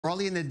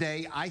Early in the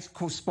day, I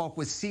spoke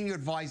with senior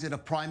advisor to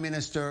Prime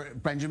Minister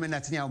Benjamin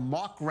Netanyahu,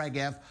 Mark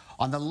Regev,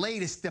 on the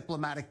latest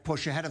diplomatic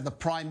push ahead of the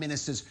Prime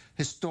Minister's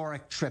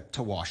historic trip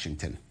to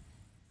Washington.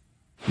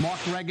 Mark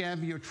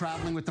Regev, you're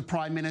traveling with the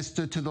Prime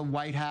Minister to the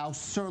White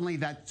House. Certainly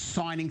that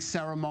signing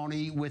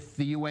ceremony with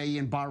the UAE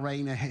and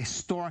Bahrain, a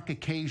historic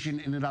occasion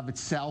in and of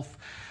itself.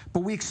 But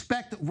we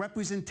expect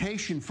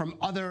representation from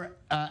other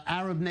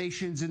Arab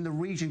nations in the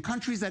region,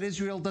 countries that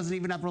Israel doesn't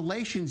even have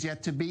relations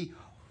yet, to be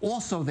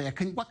also there.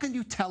 What can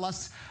you tell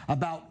us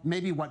about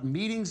maybe what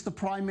meetings the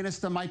Prime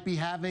Minister might be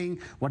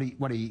having,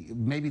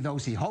 maybe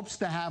those he hopes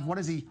to have? What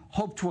does he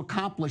hope to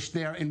accomplish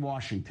there in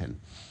Washington?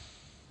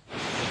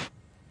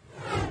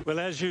 Well,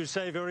 as you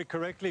say very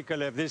correctly,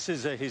 Calev, this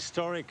is a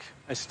historic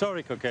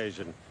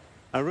occasion,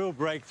 a real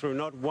breakthrough.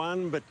 Not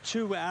one, but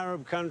two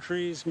Arab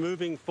countries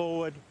moving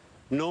forward,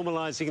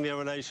 normalizing their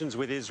relations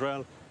with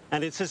Israel,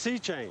 and it's a sea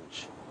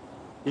change.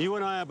 You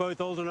and I are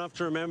both old enough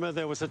to remember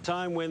there was a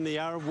time when the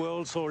Arab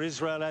world saw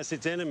Israel as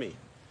its enemy.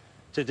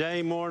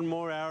 Today, more and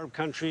more Arab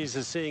countries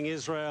are seeing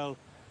Israel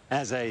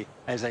as a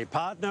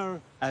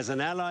partner, as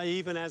an ally,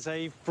 even as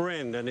a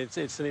friend, and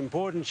it's an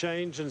important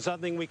change and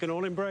something we can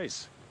all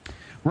embrace.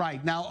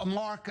 Right. Now,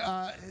 Mark,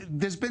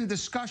 there's been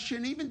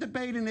discussion, even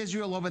debate in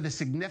Israel over the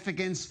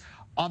significance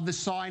of the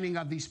signing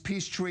of these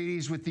peace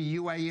treaties with the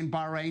UAE and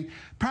Bahrain.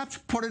 Perhaps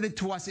put it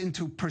to us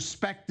into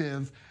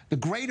perspective, the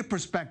greater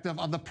perspective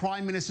of the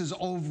Prime Minister's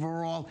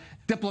overall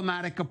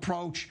diplomatic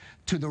approach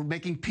to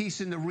making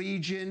peace in the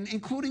region,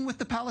 including with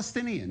the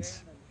Palestinians.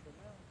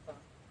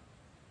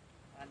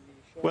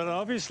 Well,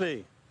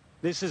 obviously,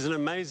 this is an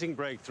amazing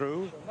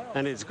breakthrough,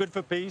 and it's good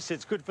for peace,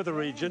 it's good for the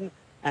region.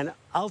 And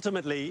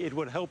ultimately, it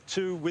would help,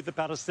 too, with the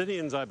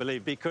Palestinians, I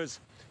believe, because,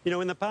 you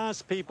know, in the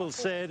past, people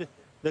said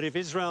that if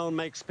Israel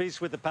makes peace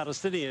with the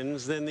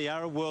Palestinians, then the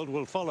Arab world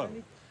will follow.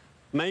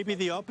 Maybe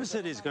the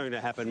opposite is going to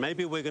happen.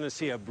 Maybe we're going to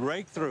see a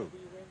breakthrough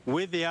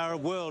with the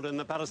Arab world and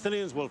the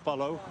Palestinians will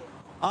follow.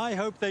 I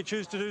hope they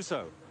choose to do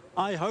so.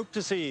 I hope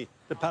to see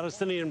the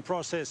Palestinian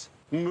process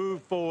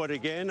move forward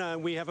again,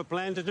 and we have a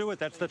plan to do it.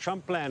 That's the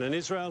Trump plan, and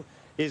Israel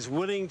is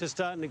willing to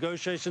start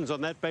negotiations on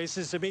that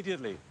basis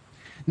immediately.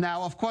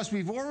 Now, of course,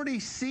 we've already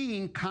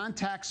seen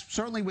contacts,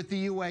 certainly with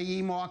the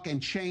UAE, Mark,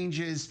 and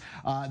changes,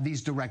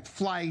 these direct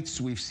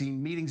flights. We've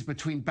seen meetings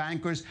between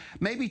bankers.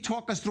 Maybe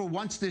talk us through,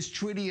 once this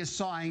treaty is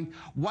signed,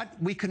 what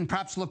we can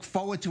perhaps look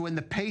forward to in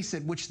the pace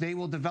at which they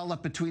will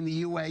develop between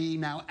the UAE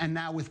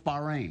now with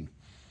Bahrain.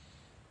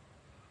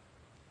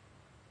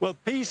 Well,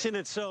 peace in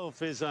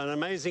itself is an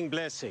amazing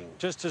blessing.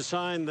 Just to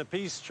sign the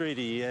peace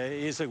treaty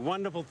is a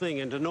wonderful thing,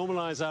 and to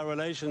normalize our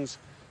relations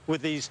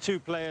with these two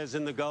players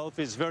in the Gulf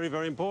is very,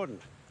 very important.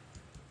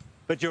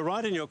 But you're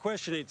right in your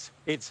question.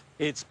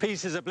 It's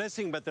peace is a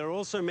blessing, but there are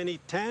also many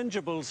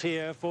tangibles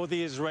here for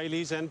the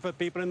Israelis and for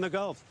people in the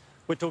Gulf.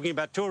 We're talking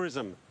about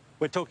tourism.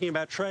 We're talking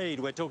about trade.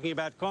 We're talking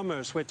about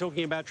commerce. We're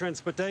talking about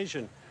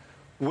transportation.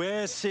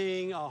 We're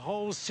seeing a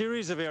whole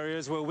series of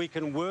areas where we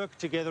can work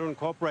together and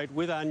cooperate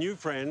with our new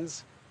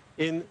friends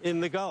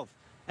in the Gulf.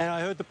 And I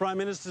heard the Prime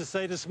Minister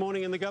say this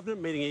morning in the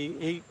government meeting,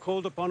 he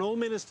called upon all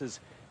ministers,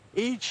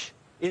 each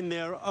in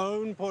their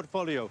own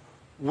portfolio.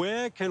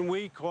 Where can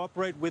we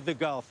cooperate with the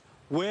Gulf?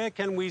 Where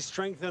can we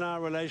strengthen our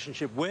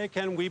relationship? Where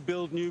can we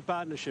build new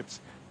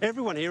partnerships?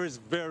 Everyone here is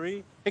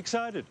very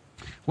excited.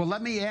 Well,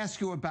 let me ask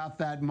you about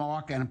that,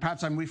 Mark, and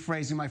perhaps I'm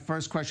rephrasing my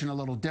first question a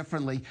little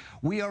differently.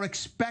 We are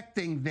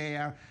expecting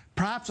there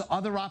perhaps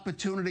other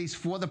opportunities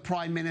for the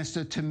Prime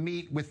Minister to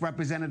meet with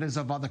representatives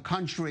of other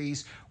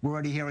countries. We're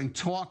already hearing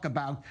talk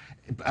about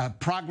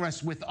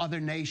progress with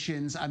other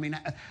nations. I mean,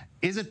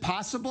 is it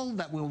possible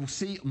that we'll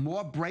see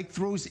more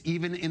breakthroughs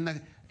even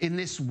in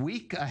this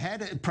week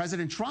ahead?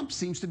 President Trump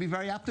seems to be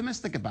very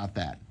optimistic about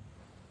that.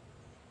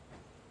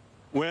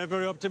 We're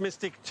very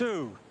optimistic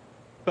too.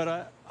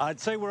 But I'd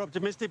say we're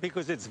optimistic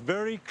because it's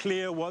very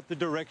clear what the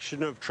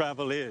direction of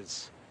travel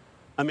is.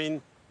 I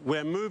mean,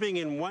 we're moving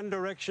in one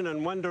direction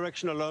and one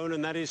direction alone,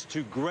 and that is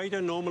to greater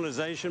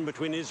normalization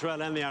between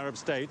Israel and the Arab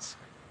states.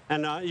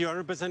 And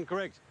you're 100%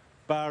 correct.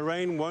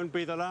 Bahrain won't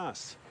be the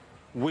last.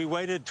 We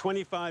waited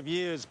 25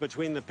 years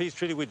between the peace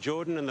treaty with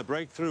Jordan and the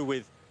breakthrough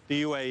with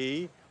the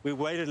UAE. We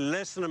waited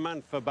less than a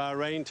month for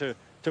Bahrain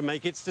to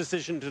make its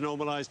decision to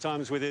normalize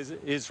times with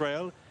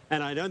Israel.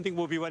 And I don't think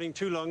we'll be waiting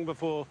too long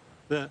before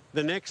the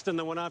next and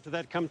the one after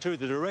that come too.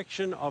 The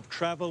direction of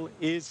travel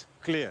is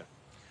clear.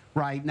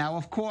 Right. Now,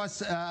 of course,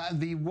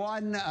 the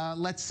one,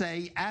 let's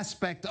say,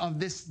 aspect of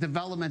this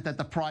development that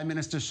the Prime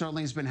Minister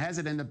certainly has been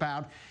hesitant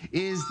about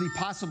is the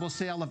possible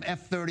sale of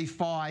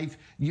F-35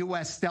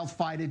 U.S. stealth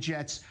fighter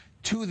jets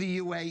to the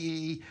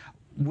UAE.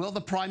 Will the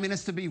Prime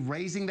Minister be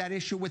raising that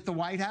issue with the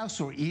White House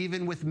or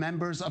even with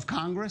members of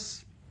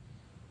Congress?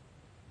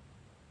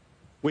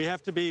 We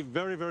have to be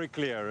very, very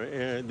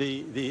clear.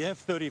 The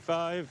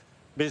F-35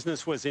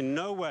 business was in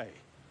no way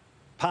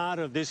part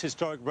of this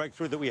historic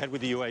breakthrough that we had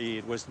with the UAE.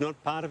 It was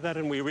not part of that,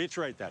 and we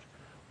reiterate that.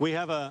 We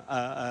have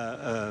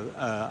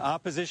our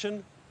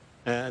position.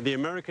 The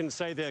Americans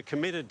say they're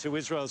committed to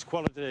Israel's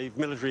qualitative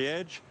military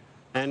edge,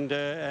 and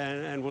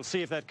we'll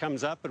see if that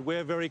comes up. But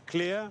we're very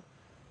clear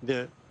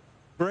the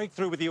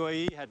breakthrough with the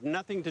UAE had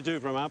nothing to do,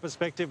 from our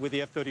perspective, with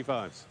the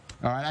F-35s.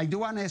 All right. I do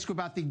want to ask you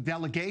about the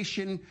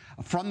delegation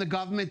from the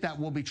government that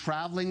will be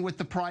traveling with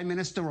the Prime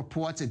Minister.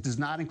 Reports it does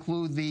not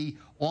include the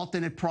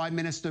alternate Prime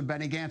Minister,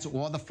 Benny Gantz,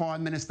 or the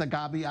Foreign Minister,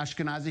 Gabi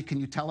Ashkenazi. Can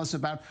you tell us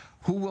about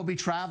who will be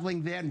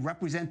traveling there and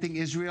representing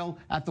Israel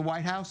at the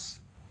White House?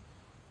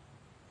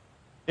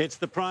 It's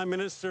the Prime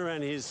Minister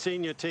and his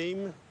senior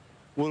team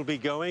will be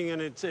going,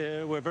 and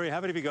we're very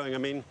happy to be going. I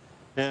mean,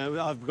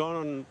 I've gone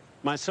on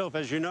myself,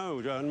 as you know,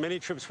 on many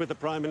trips with the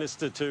Prime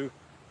Minister to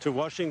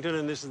Washington,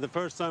 and this is the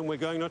first time we're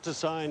going not to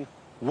sign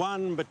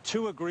one but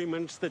two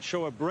agreements that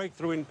show a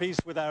breakthrough in peace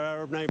with our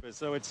Arab neighbors.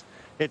 So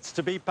it's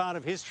to be part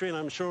of history, and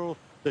I'm sure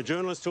the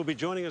journalists who will be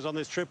joining us on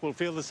this trip will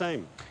feel the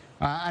same.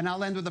 And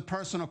I'll end with a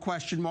personal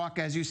question, Mark.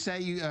 As you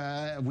say,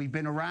 we've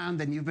been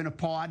around and you've been a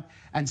part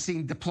and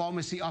seen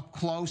diplomacy up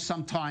close,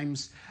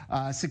 sometimes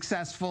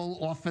successful,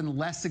 often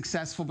less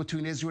successful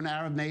between Israel and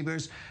Arab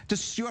neighbors.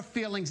 Just your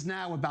feelings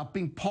now about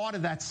being part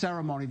of that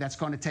ceremony that's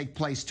going to take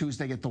place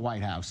Tuesday at the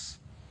White House.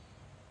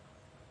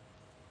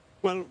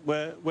 Well,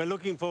 we're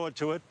looking forward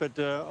to it, but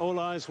all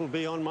eyes will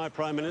be on my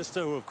Prime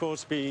Minister, who will, of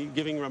course, be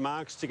giving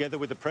remarks together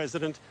with the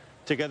President,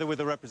 together with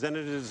the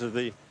representatives of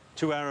the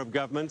two Arab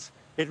governments.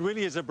 It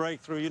really is a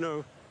breakthrough. You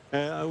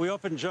know, we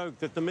often joke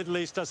that the Middle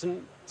East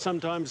doesn't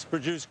sometimes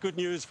produce good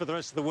news for the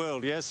rest of the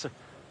world. Yes,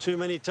 too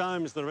many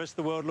times the rest of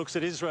the world looks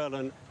at Israel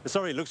and,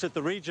 looks at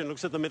the region,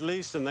 looks at the Middle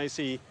East, and they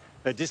see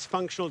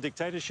dysfunctional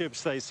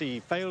dictatorships, they see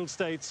failed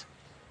states.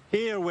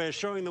 Here we're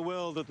showing the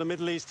world that the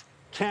Middle East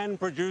can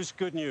produce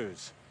good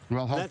news.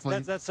 Well, hopefully.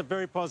 That's a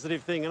very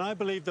positive thing, and I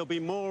believe there'll be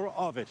more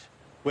of it.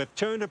 We've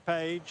turned a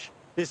page.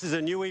 This is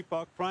a new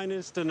epoch. Prime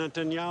Minister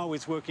Netanyahu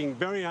is working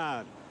very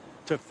hard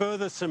to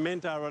further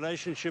cement our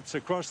relationships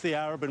across the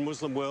Arab and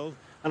Muslim world,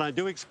 and I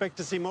do expect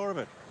to see more of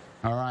it.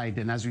 All right,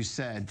 and as we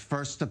said,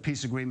 first a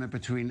peace agreement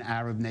between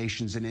Arab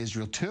nations and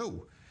Israel,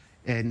 two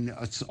in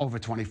over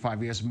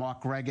 25 years.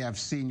 Mark Regev,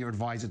 Senior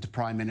Advisor to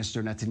Prime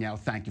Minister Netanyahu,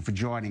 thank you for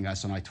joining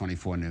us on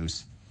I-24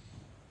 News.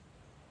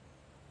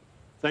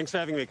 Thanks for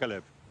having me,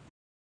 Calev.